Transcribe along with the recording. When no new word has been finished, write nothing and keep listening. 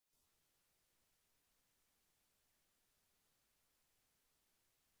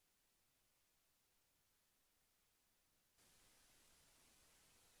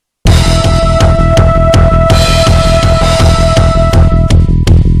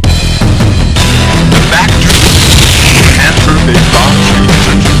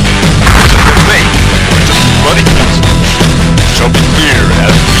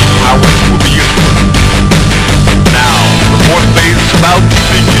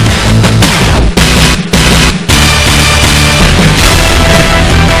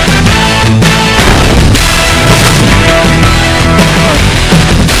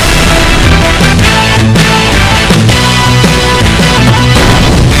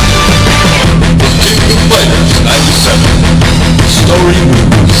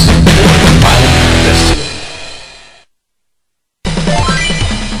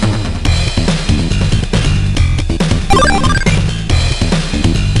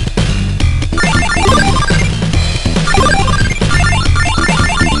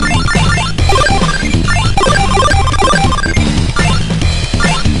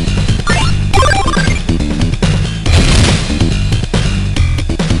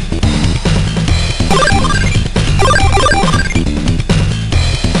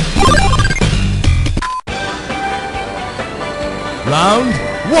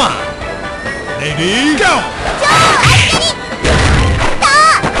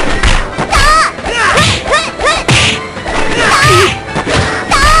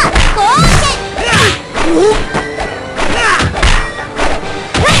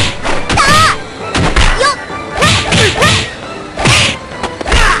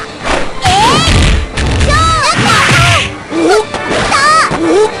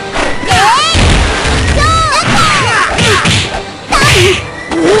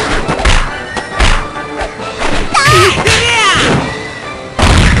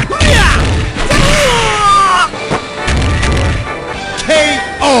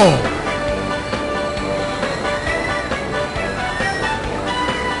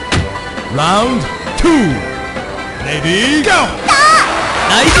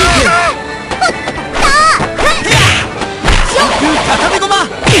大事件。真空片手駒。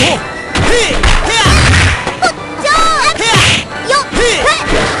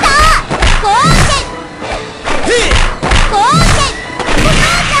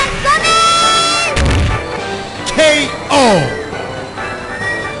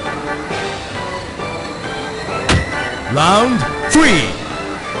Round 3.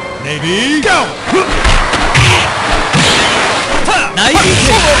 Ready, go! 大事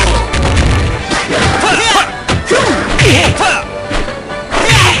件。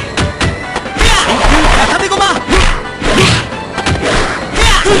片手駒。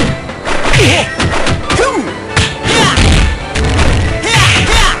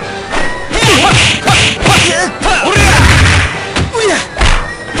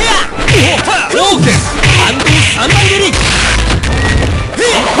三枚蹴り。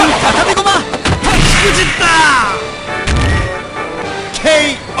片手駒。しくじった。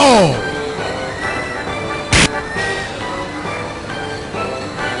KO.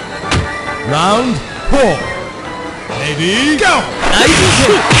 Round 4. Ready, go! 大事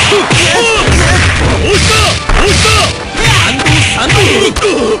件。押した三枚蹴り。真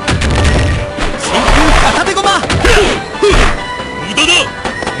空片手駒。無駄だ。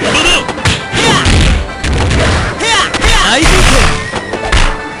大事件。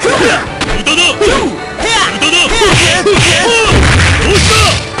無駄だ。押した。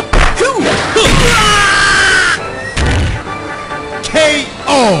KO.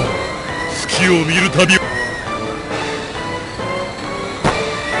 隙を見るたび。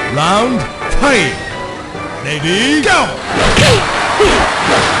Round 5. Ready, go!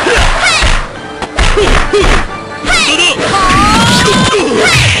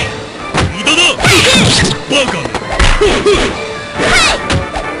 無駄だ。バカめ。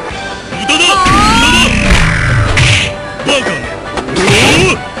無駄だ。バカめ。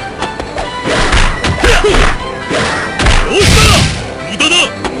押した。無駄だ。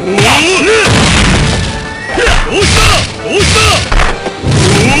押した。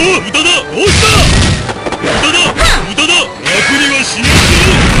無駄だ。押した。無駄だ。楽にはしないぞ。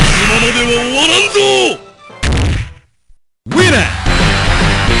このままでは終わらんぞ。Winner!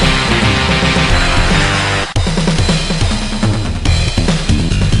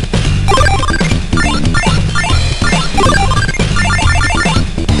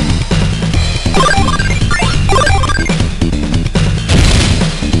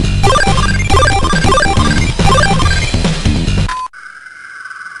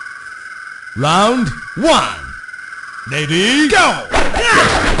 Round 1. Ready, go!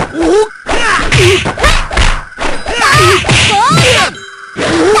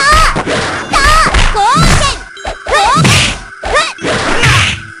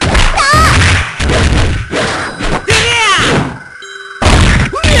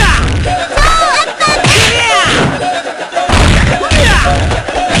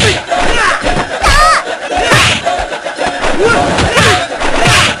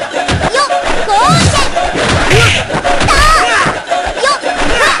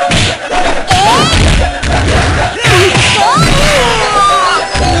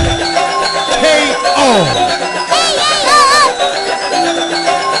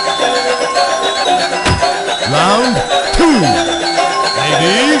 Round 2.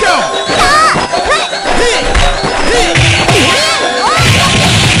 Ready, go!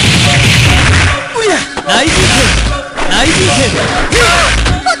 大事件。大事件。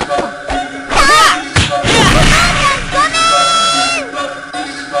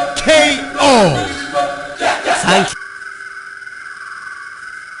KO. サンキュ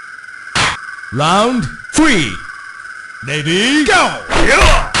ー。Round 3. Ready, go!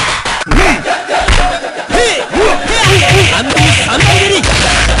 三枚蹴り。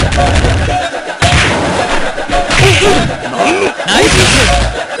大事件。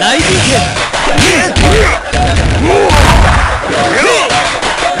大事件。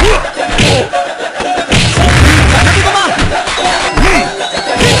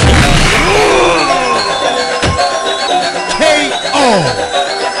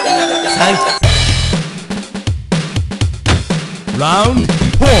Round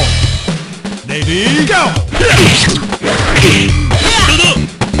 4. Ready, go!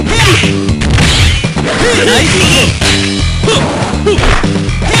 大事件。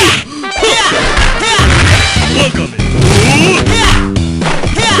バカめ。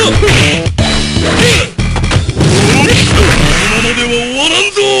このままでは終わらん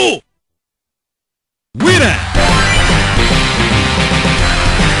ぞ。Winner!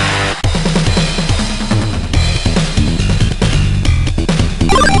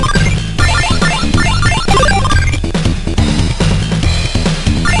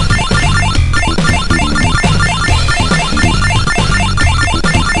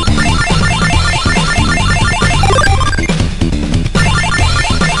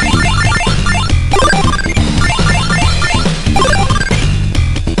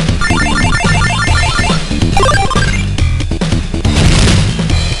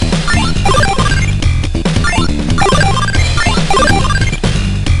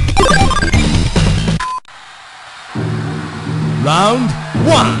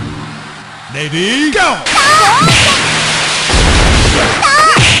 one. Lady, go!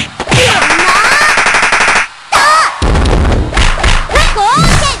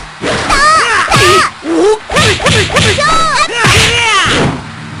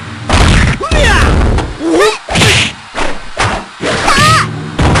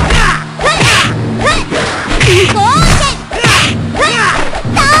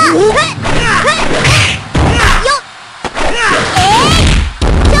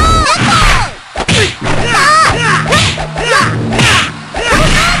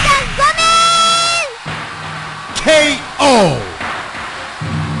 KO!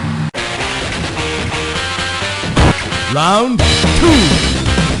 Round 2.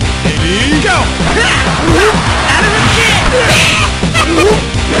 Ready, go! Out of the kid!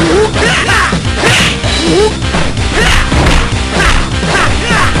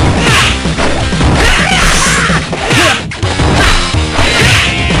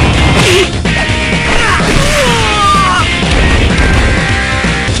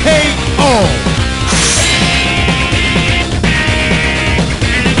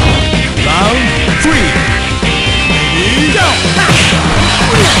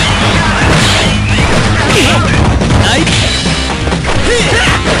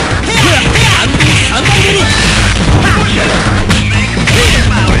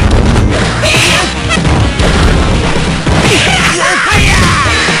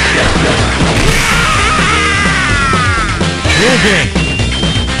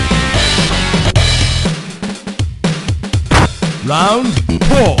 Round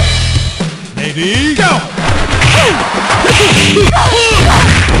 4. Lady, go!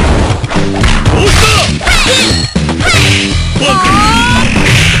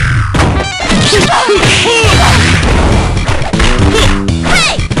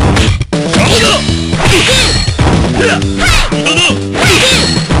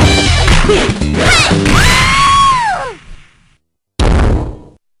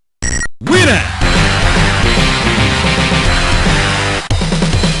 Winner!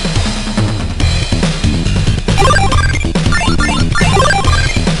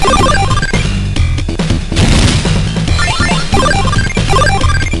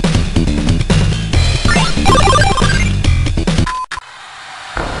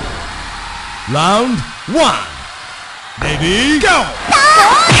 Round 1. Lady, go!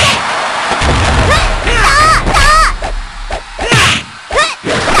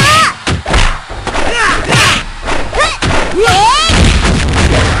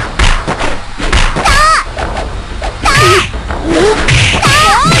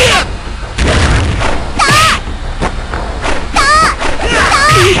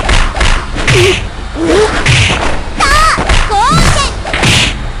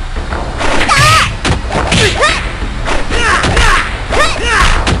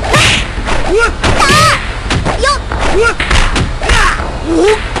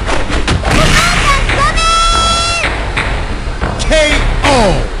 KO!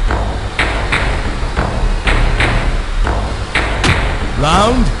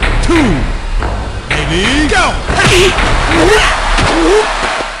 Round 2. Lady, go!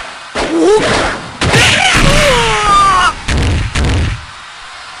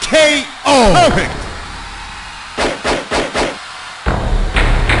 KO! Perfect!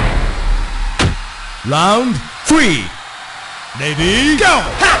 Round 3. Lady, go!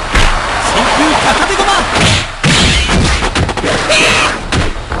 真空片手駒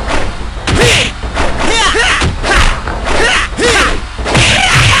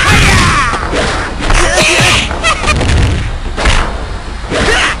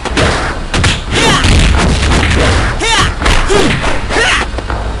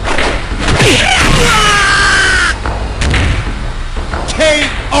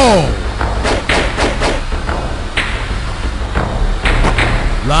KO!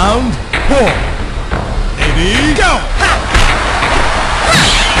 Round 4. Lady, go!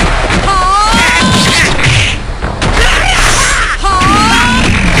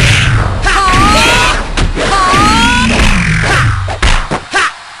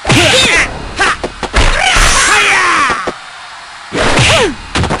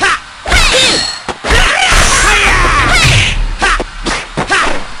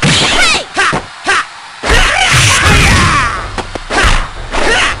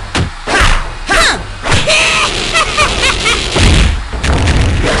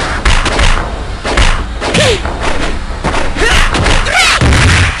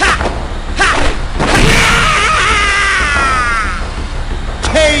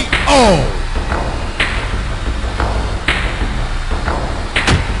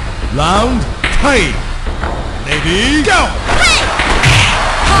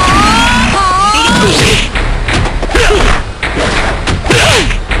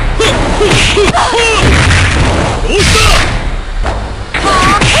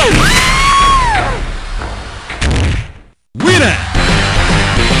 Winner!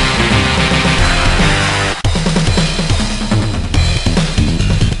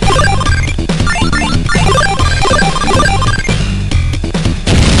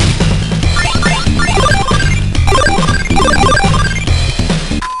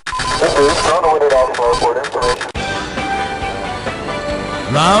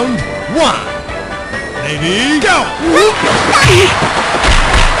 Round 1. Lady, go!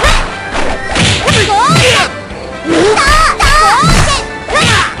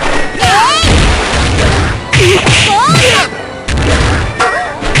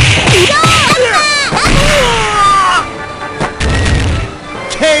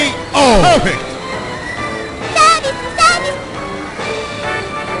 KO! Perfect!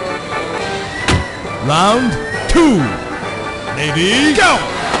 Round 2. Lady, go!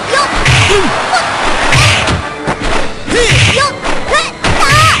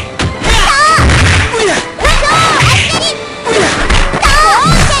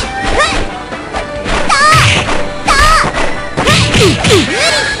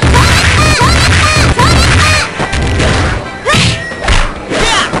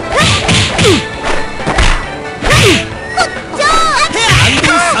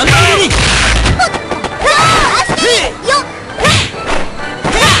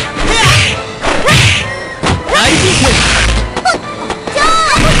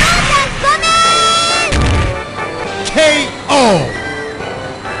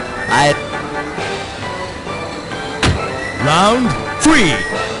 Round 3.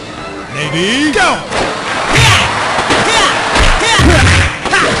 Lady, go!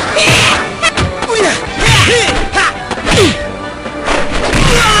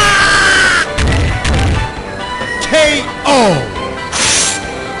 KO!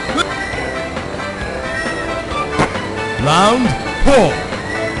 Round 4.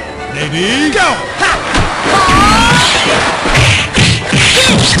 Lady, go!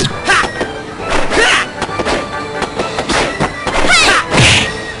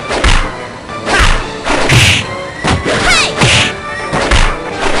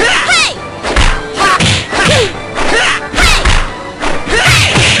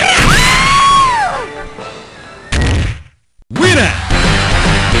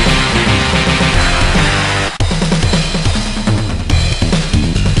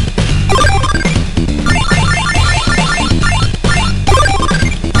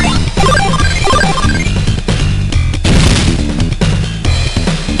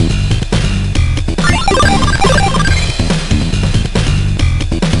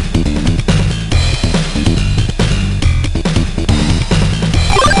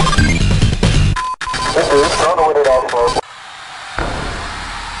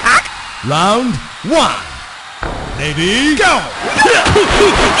 Round 1. Lady, go!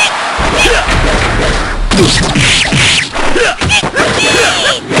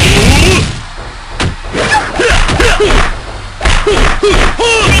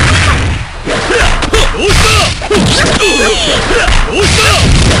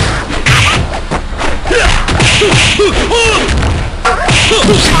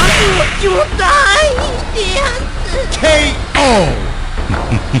 KO!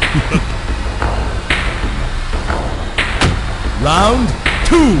 Round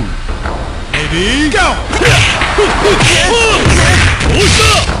 2. Lady, go!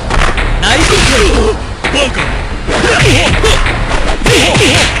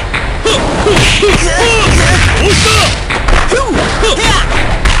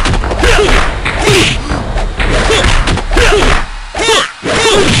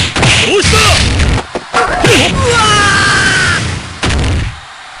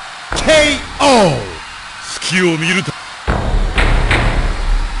 KO!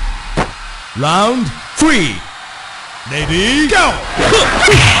 Round 3. Lady, go!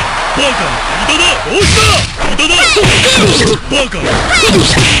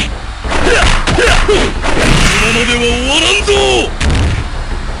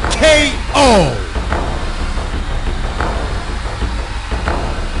 KO!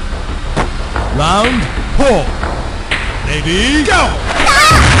 Round 4. Lady, go!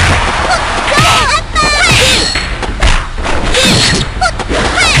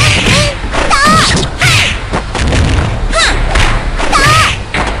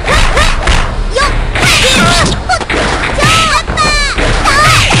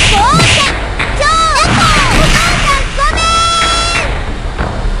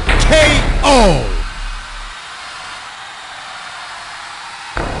 KO!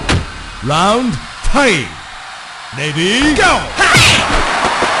 Round Fight! Ready, go!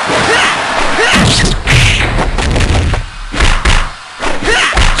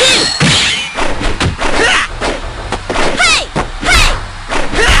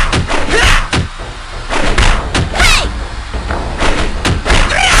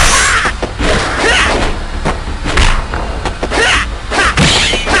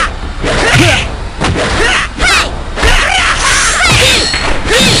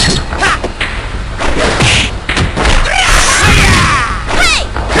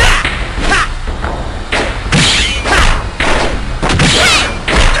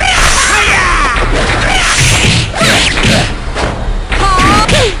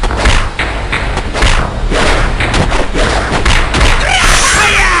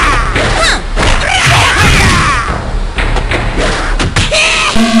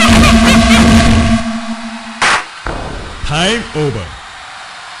 Time over.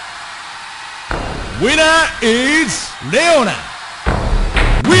 Winner is Leona.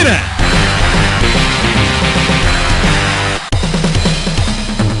 Winner.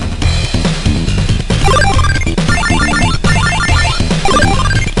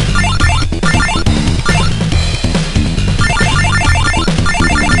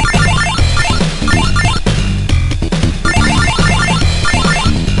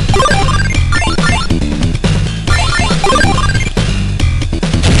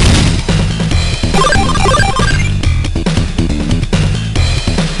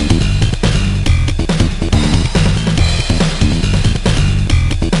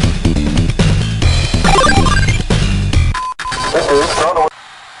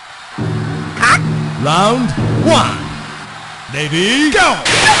 Round 1. Ready, go!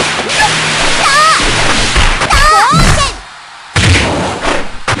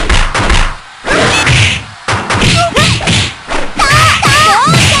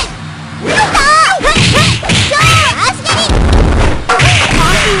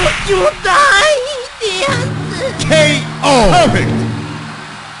 KO! Perfect!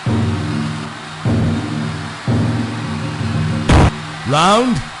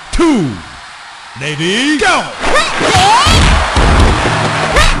 Round 2. Ready, go!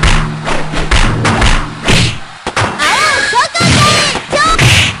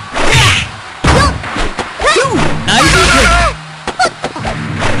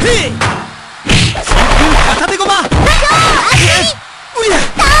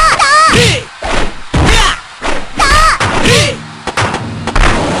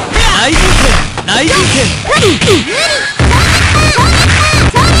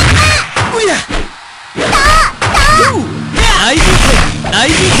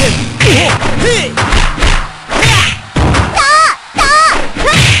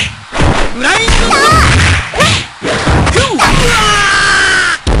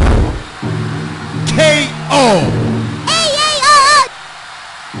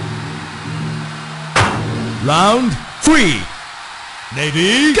 Round 3.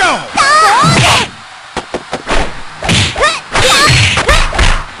 Ready, go!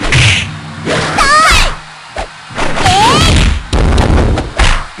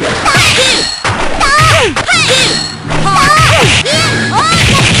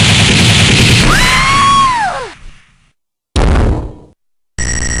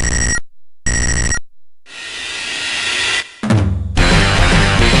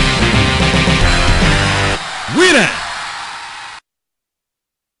 Winner!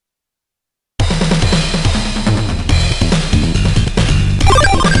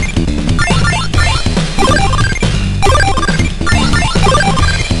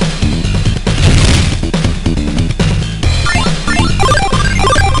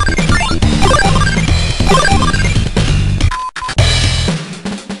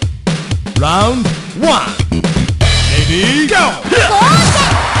 Round 1. Ready, go!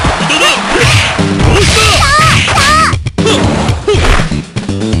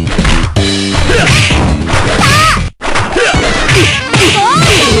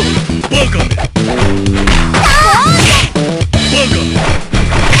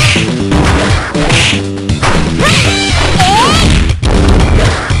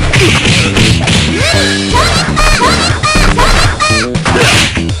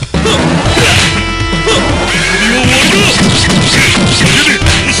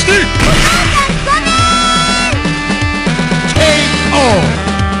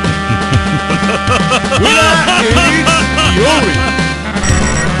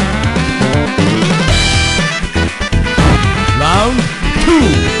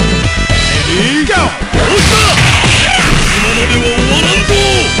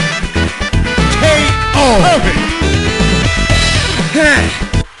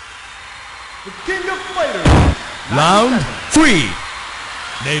 Round 3.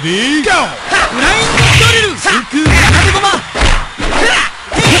 Lady, go! フライングドリル真空片手駒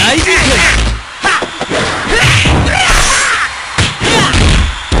大人剣真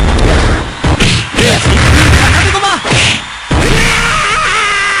空片手駒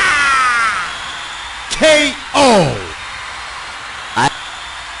KO!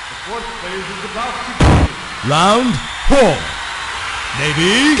 Round 4.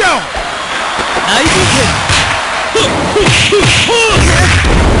 Lady, go! 大人剣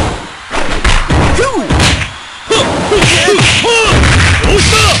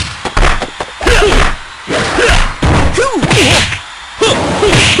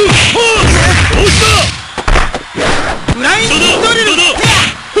フライングドリル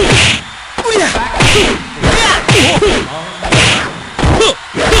無理だ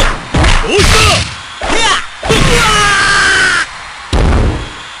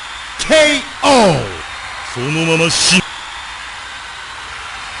KO! そのまま死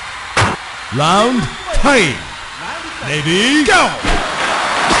Round 5. Lady, go!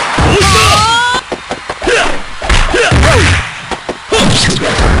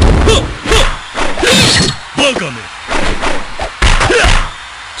 バカめ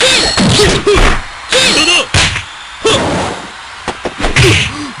無駄だ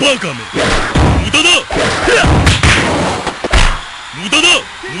バカめ無駄だ無駄だ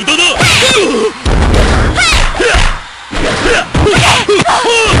無駄だ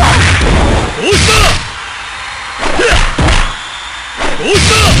押した押し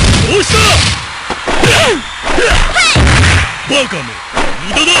た押したバカめ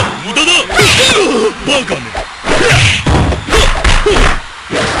無駄だ無駄だバカめ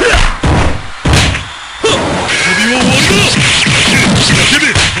首は終わりだ叫べ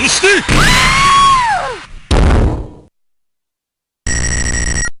そして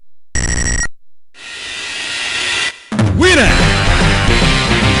Winner!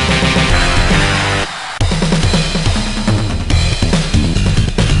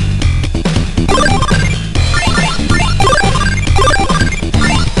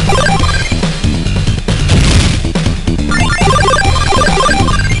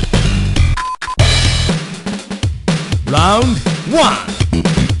 Round 1.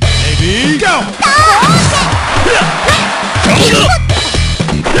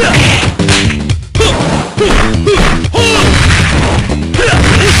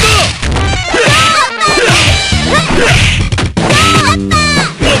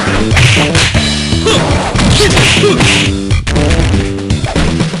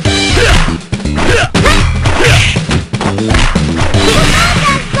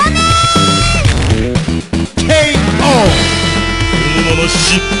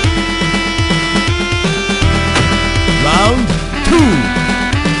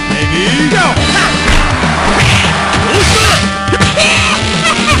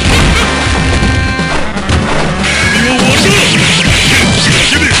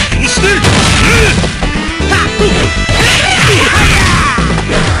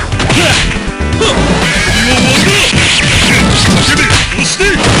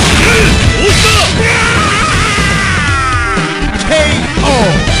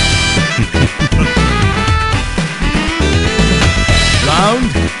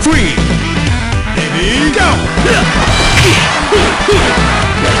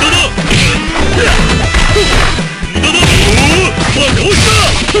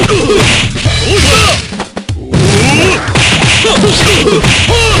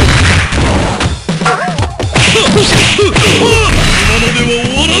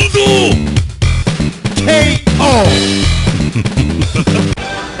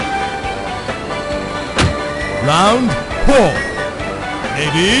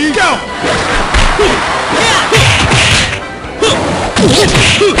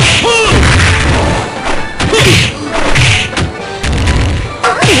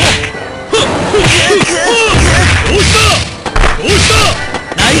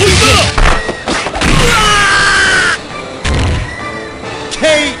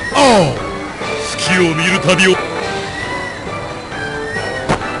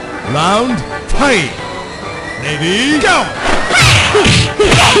 Lady, go!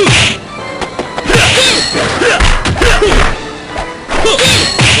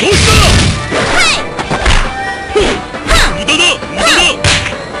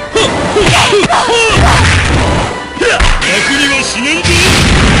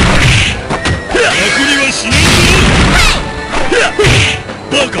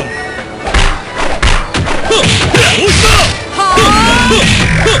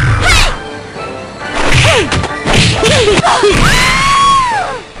 は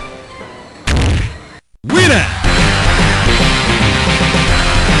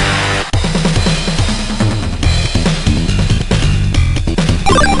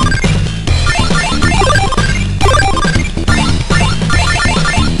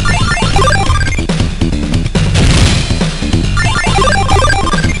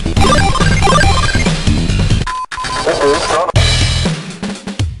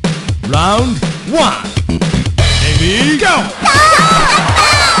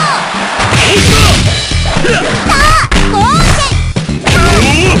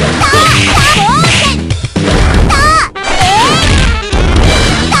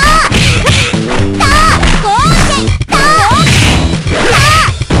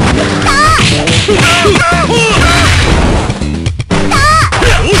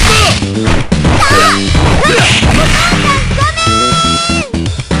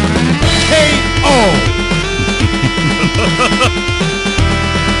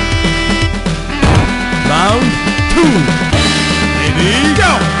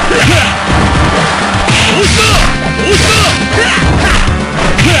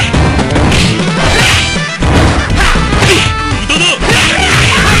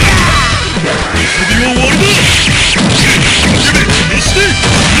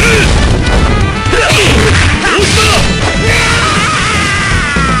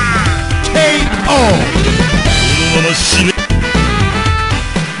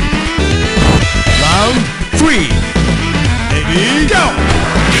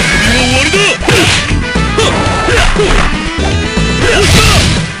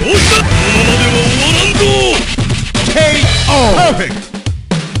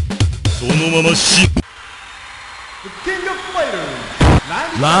ままし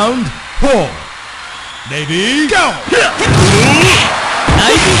Round 4. Navy, go!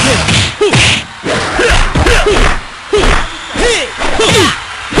 大人戦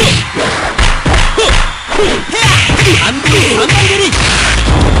アンド3番蹴り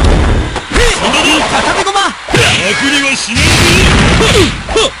片手ごま楽にはしない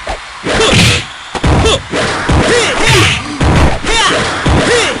ぞ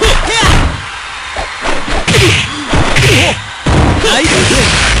大人戦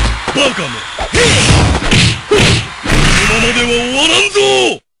バカめこのままでは終わらんぞ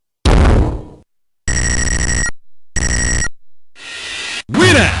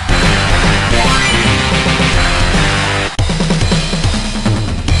Winner!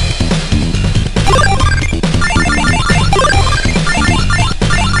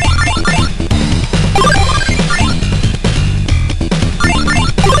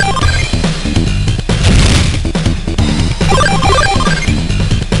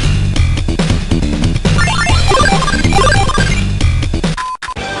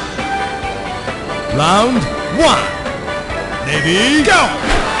 Round 1. Navy, go!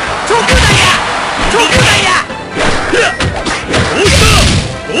 長空弾や長空弾やどうした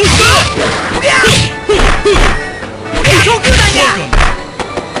どうした長空弾や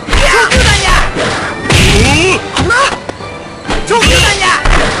長空弾やあんな長空弾や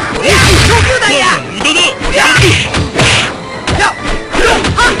長空弾や無駄だ無駄だ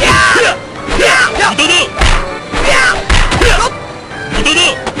無駄だ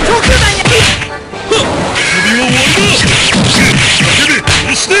長空弾や首は終わりだ叫べ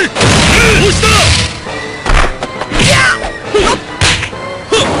押して押した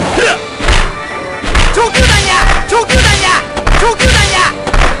長空弾や長空弾や長空弾や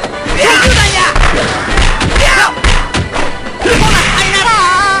長空弾やほらあいなら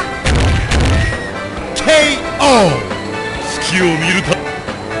KO! 隙を見るた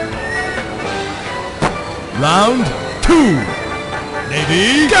Round 2.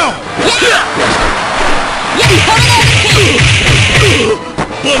 Navy, go!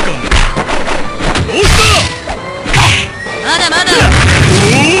 バカめどうしたまだまだお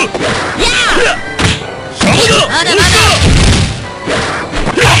おシャマだまだま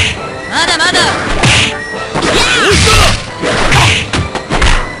だまだまだどうした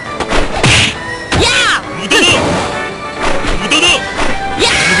無駄だ無駄だ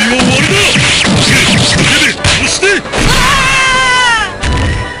首は終わりだ叫べ押して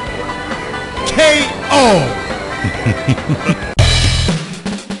KO!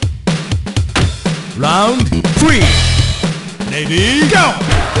 Round 3. Navy, go!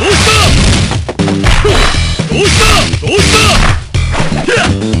 どうしたどうしたどうした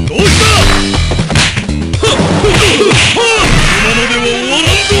どうした今のでは終わらん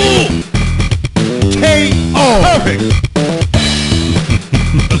ぞ KO! Perfect!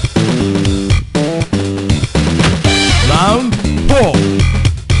 Round 4.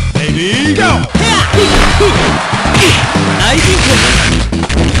 Navy, go! 大人戦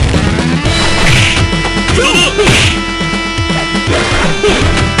無駄だ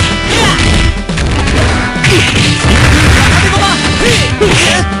片手ごまど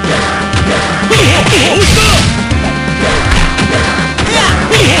うした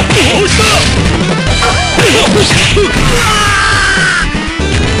どうした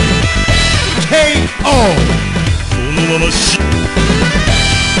KO! そのままし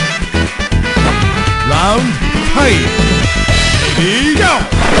Round 5. Navy, go!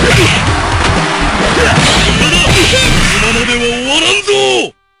 無駄だ今のでは終わらんぞ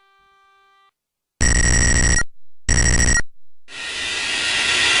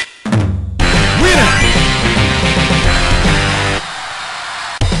Winner!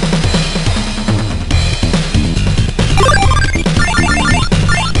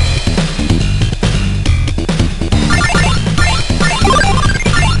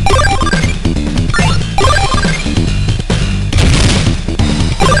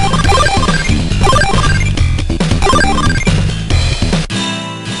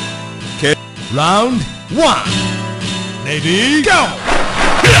 Round 1. Navy, go!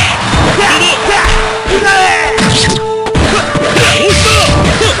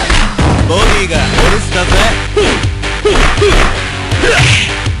 ボディがお留守だぜ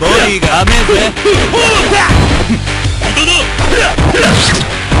ボディが甘えぜ無駄だ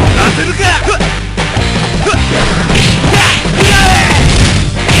当てるか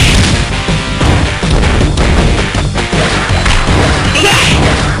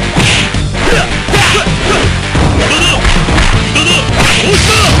どうし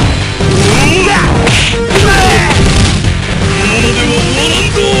た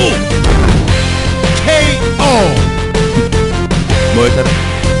たら。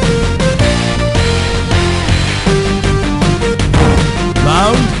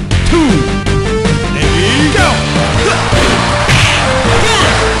Round 2. Ready, go!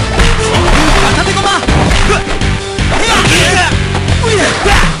 片手駒。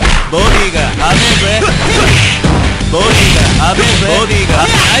ボディが甘えぜ。ボディが甘えぜ。ボディが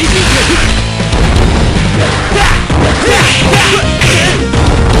大人気。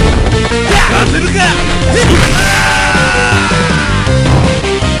勝てるか。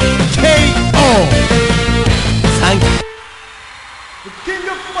KO! サンキュー。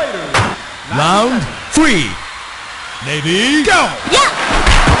 Round 3. Ready, go!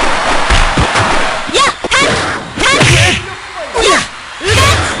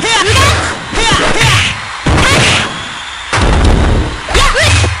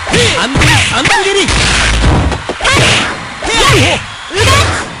 三段蹴り。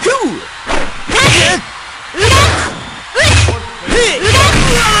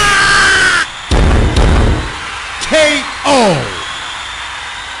KO!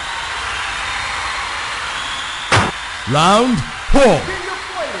 Round 4.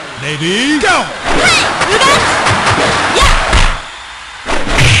 Ready, go!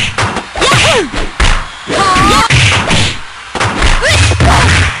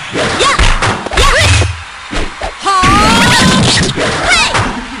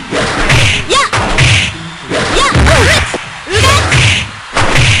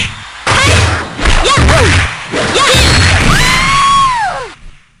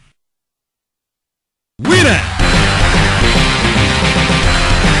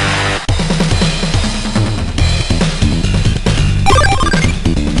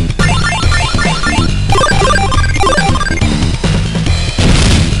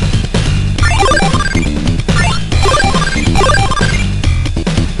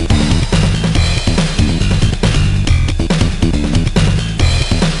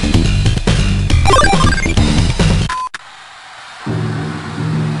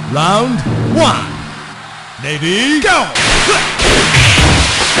 Round 1. Ready, go!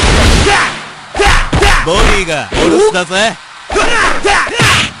 ボディがお留守だぜ。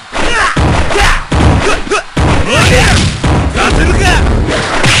勝てるか。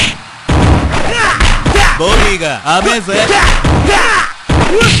ボディが甘えぜ。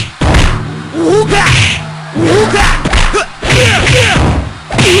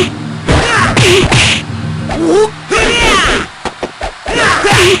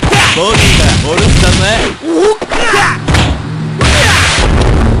ボディがお留守だぜ。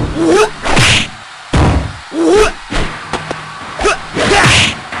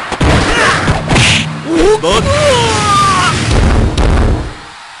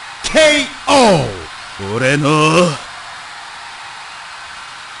KO! 俺の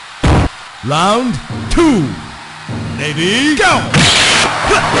Round 2. Ready, go!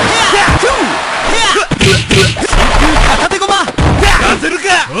 片手駒。勝てるか。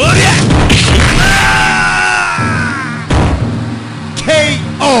おりゃ。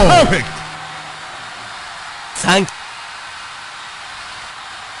KO! Perfect! サンキュ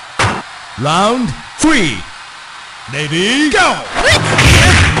ー。Round 3. Ready, go!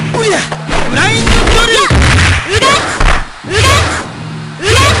 ラインドドリル。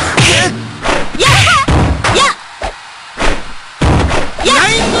ラ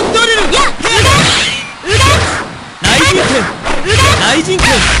インドドリル。内陣拳。内陣拳。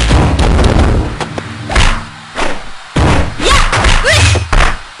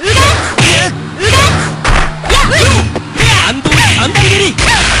三段蹴り。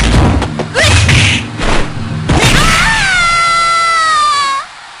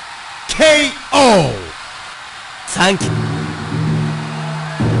KO! サンキュー。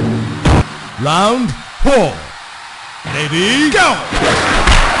Round 4. Ready, go!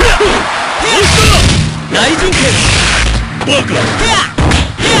 内陣拳。バカ。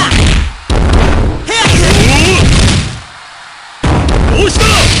どうした。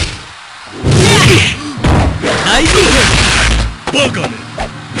内陣拳。バカね。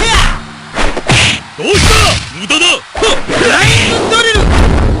どうした。無駄だ。ラインドリル。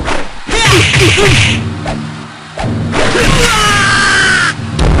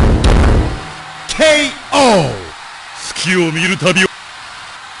KO! 隙を見るたび。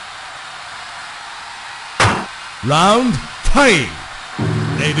Round 5.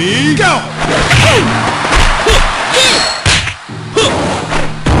 Ready, go!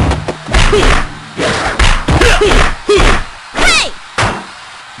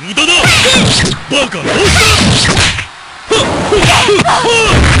 無駄だ。バカ。どうした。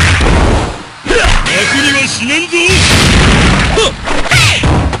楽には死ねんぞ。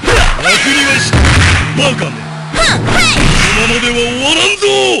楽にはし。バカね。このままでは終わ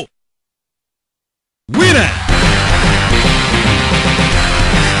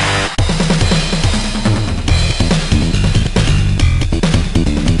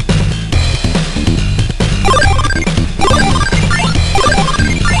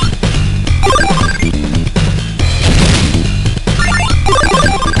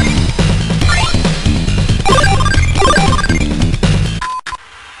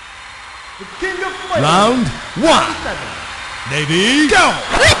Round 1. Ready, go!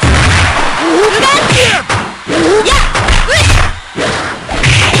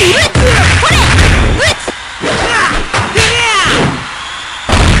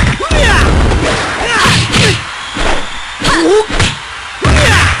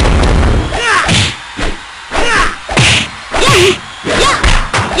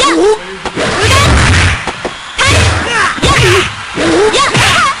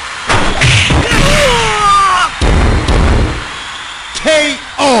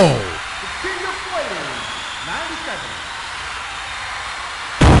 KO!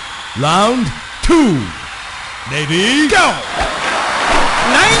 Round 2. Ready, go!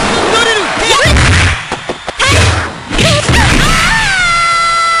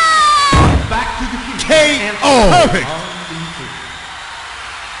 KO! Perfect!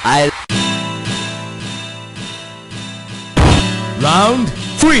 Round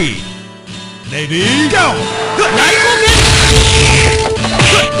 3. Ready, go!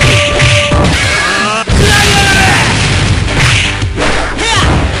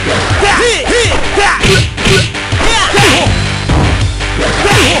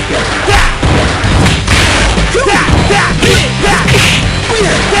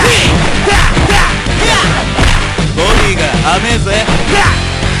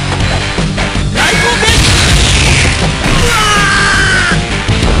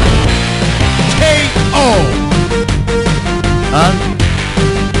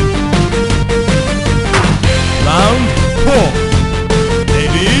 Round 4.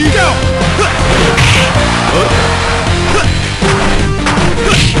 Ready, go!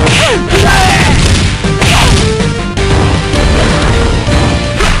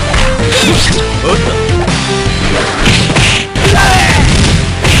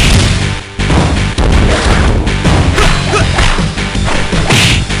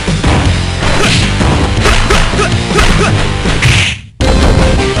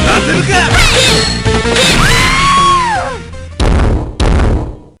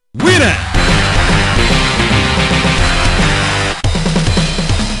 Winner!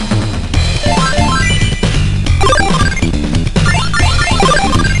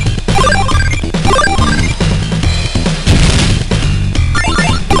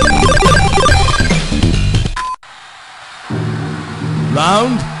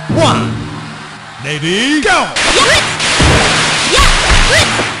 Round 1. Ready, go!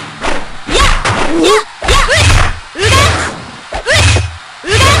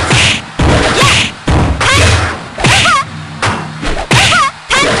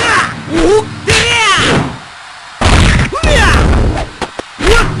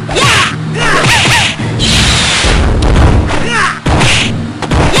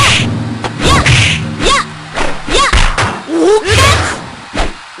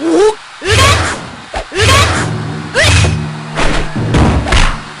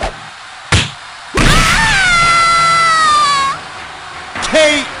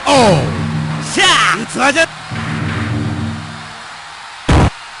 KO!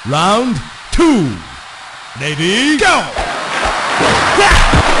 Round 2. Ready, go!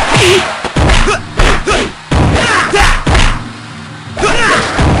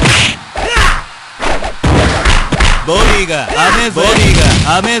 Bodyが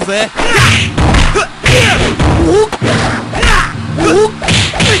甘えぜ。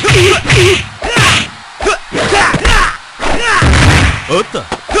おっと。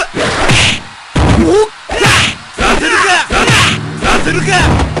させるか。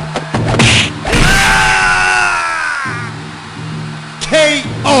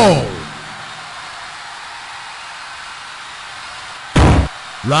KO!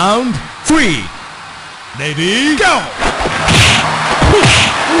 Round 3. Ready, go!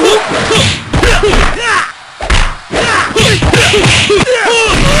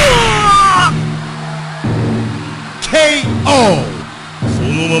 KO! その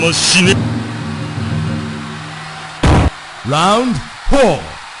まま死ね。Round 4.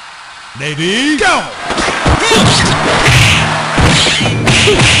 Ready, go!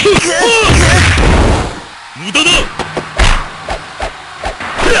 無駄だ。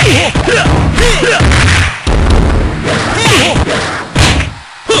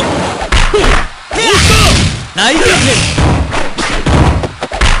ナイス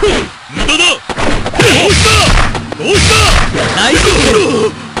無駄だ。どうしたナイス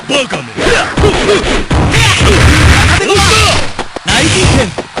バカめ。ナイス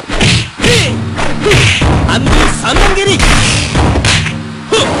ハンド三段蹴り。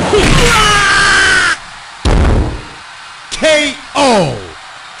KO!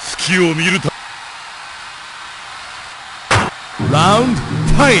 隙を見るた。Round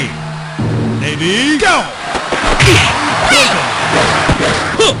 5. Lady, go!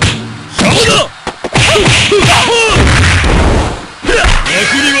 シャモだ。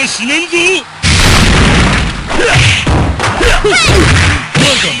楽には死なんぞ。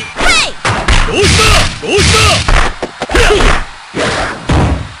どうしたどうした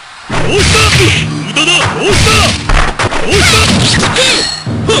どうした無駄だ。どうしたどうした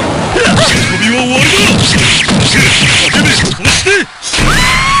遊びは終わりだ。叫べ。そして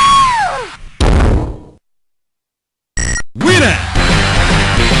Winner!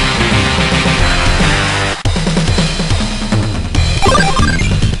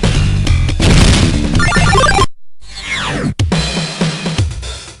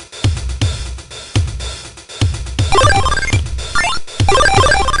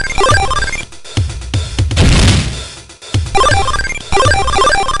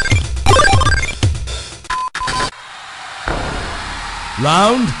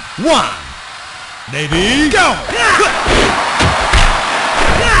 Round 1. Lady, go!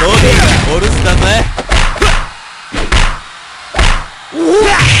 ボディがお留守だぜ。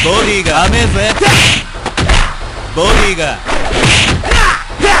ボディが甘えぜ。ボディが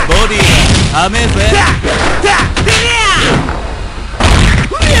甘えぜ。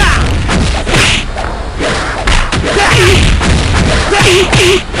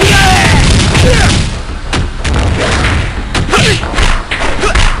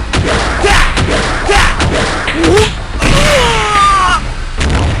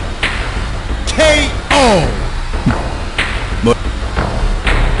KO!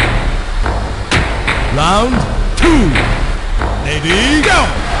 Round 2. Lady, go!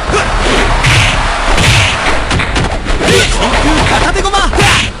 片手ごま。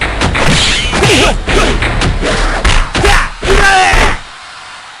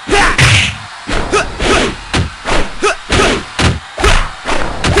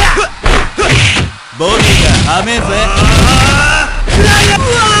ボディが甘えぜ。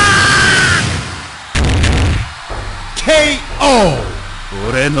KO!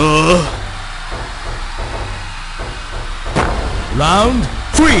 俺の Round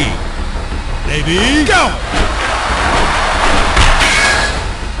 3. Lady, go!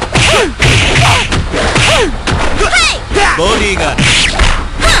 ボディが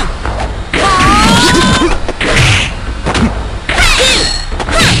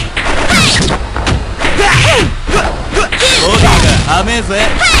甘えぜ。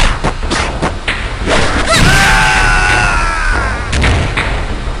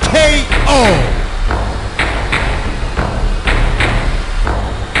KO!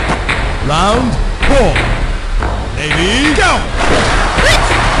 Round 4. Lady, go!